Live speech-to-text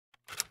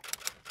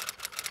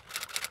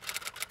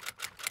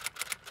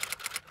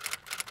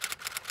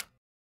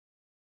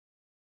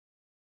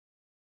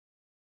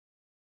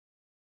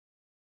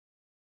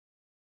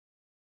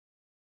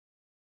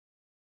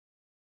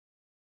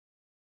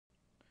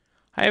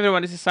Hi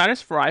everyone, this is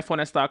Cyrus for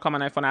iPhoneS.com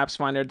and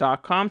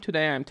iPhoneAppsFinder.com.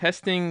 Today I'm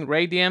testing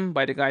Radium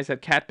by the guys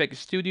at Catpick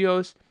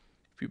Studios.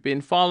 If you've been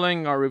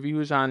following our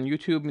reviews on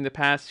YouTube in the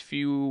past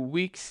few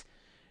weeks,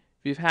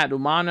 we've had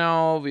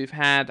Umano, we've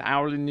had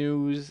Hourly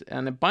News,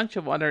 and a bunch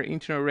of other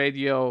internet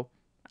radio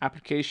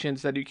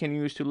applications that you can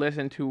use to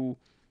listen to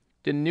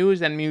the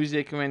news and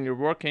music when you're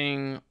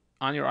working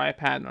on your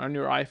iPad or on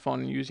your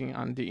iPhone using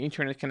on the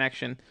internet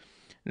connection.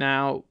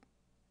 Now,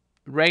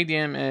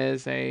 Radium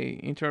is a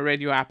internet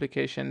radio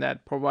application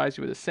that provides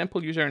you with a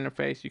simple user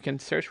interface. You can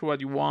search for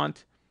what you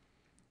want.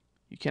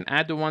 You can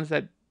add the ones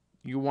that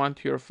you want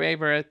to your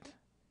favorite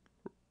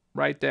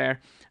right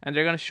there, and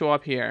they're going to show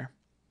up here.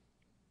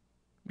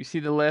 You see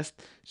the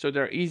list, so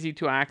they're easy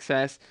to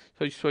access.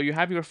 So you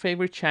have your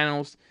favorite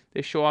channels.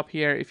 They show up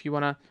here. If you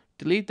want to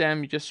delete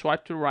them, you just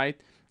swipe to the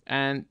right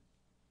and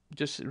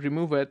just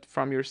remove it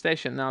from your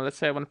station. Now, let's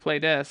say I want to play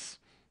this.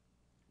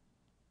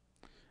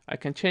 I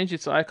can change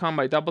its icon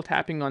by double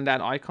tapping on that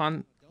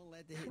icon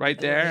right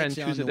there and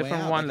choose a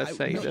different one. Let's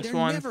say this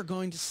one. They're never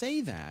going to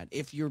say that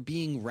if you're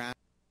being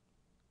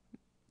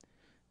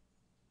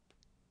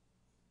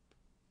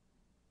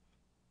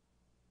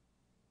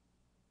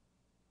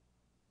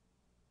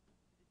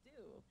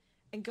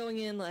and going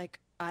in like,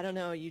 I don't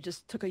know, you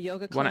just took a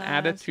yoga class. Want to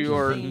add it to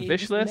your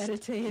wish list?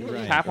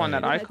 Right, tap on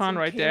that icon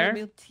right there.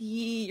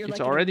 It's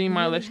already in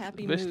my wish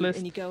list.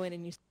 And you go in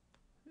and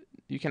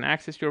you can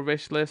access your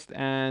wish list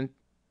and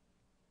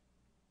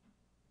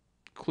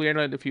clear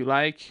it if you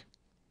like.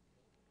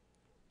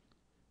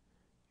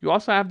 You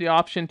also have the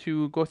option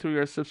to go through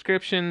your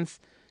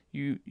subscriptions.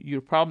 You're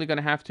probably going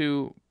to have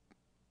a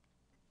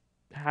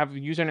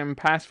username and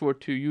password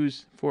to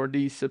use for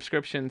these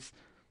subscriptions.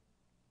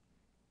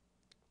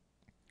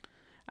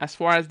 As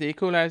far as the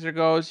equalizer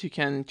goes, you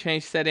can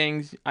change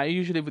settings. I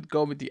usually would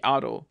go with the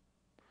auto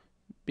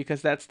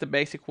because that's the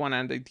basic one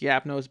and the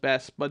app knows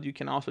best, but you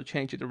can also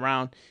change it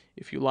around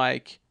if you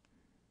like.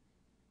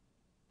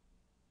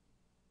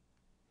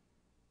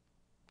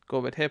 Go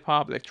with hip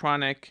hop,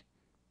 electronic.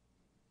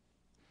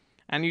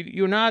 And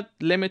you're not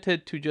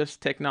limited to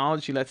just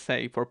technology, let's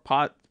say, for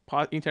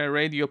internet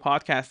radio,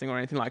 podcasting, or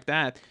anything like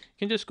that. You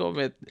can just go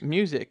with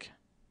music.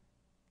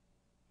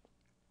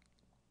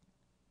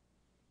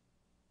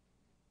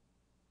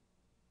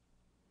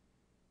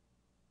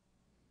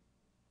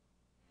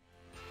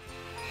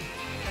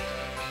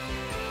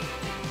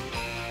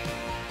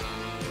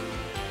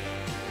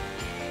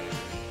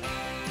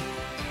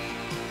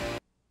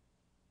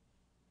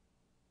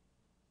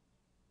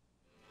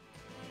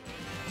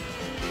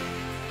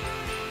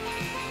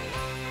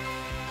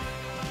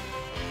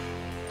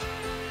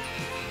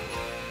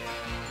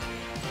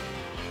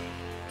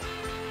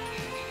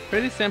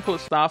 Pretty simple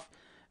stuff.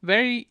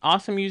 Very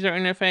awesome user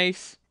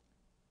interface.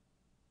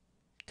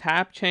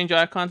 Tap, change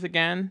icons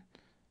again.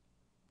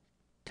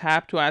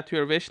 Tap to add to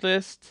your wish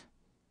list.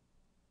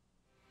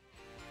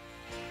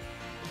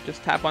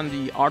 Just tap on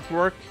the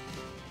artwork.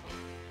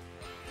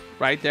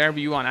 Right there,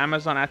 view on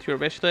Amazon, add to your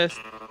wish list.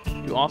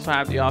 You also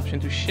have the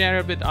option to share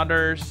it with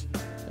others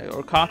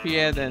or copy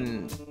it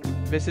and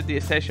visit the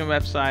station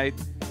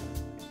website.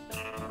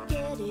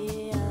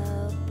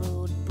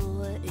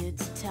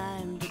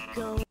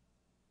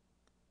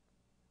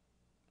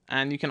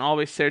 And you can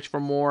always search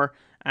for more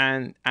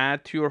and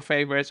add to your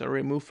favorites or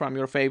remove from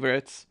your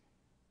favorites.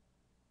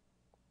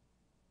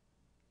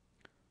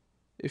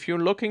 If you're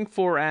looking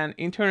for an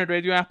internet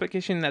radio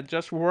application that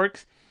just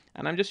works,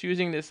 and I'm just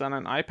using this on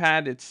an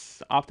iPad,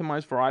 it's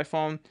optimized for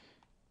iPhone,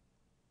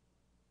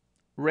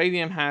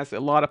 Radium has a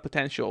lot of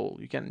potential.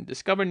 You can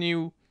discover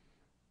new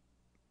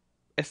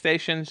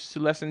stations to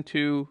listen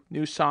to,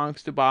 new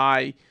songs to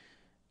buy,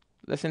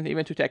 listen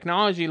even to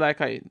technology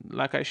like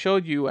I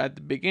showed you at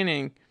the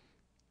beginning.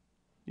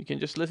 You can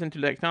just listen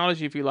to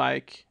technology if you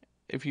like.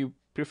 If you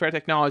prefer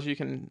technology, you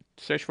can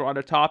search for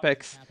other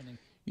topics.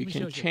 You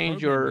can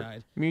change your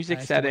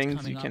music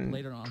settings. You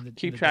can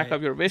keep track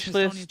of your wish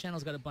list.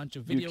 Channel's got a bunch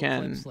of video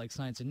clips like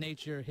Science and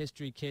Nature,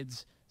 History,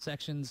 Kids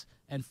sections,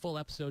 and full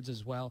episodes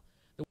as well.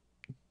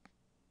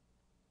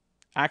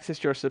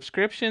 Access your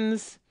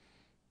subscriptions.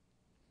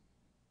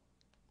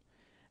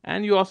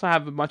 And you also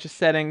have a bunch of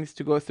settings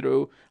to go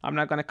through. I'm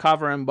not going to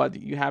cover them, but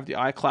you have the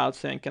iCloud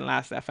sync and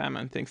Last.fm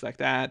and things like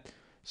that.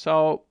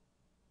 So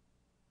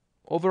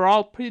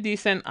overall, pretty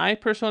decent. I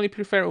personally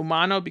prefer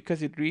Umano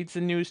because it reads the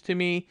news to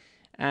me,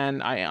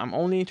 and I'm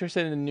only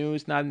interested in the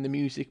news, not in the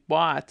music.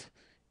 But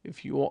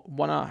if you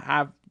want to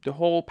have the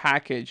whole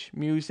package,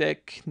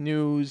 music,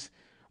 news,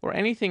 or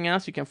anything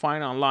else you can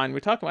find online,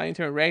 we're talking about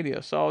internet radio,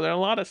 so there are a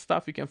lot of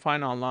stuff you can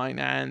find online,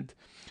 and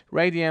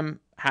Radium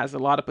has a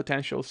lot of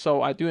potential.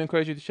 So I do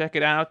encourage you to check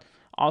it out.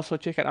 Also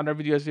check out other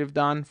videos we've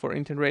done for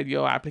internet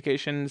radio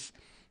applications,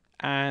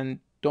 and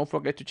don't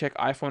forget to check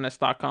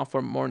iPhoneS.com for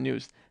more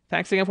news.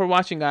 Thanks again for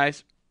watching,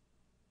 guys.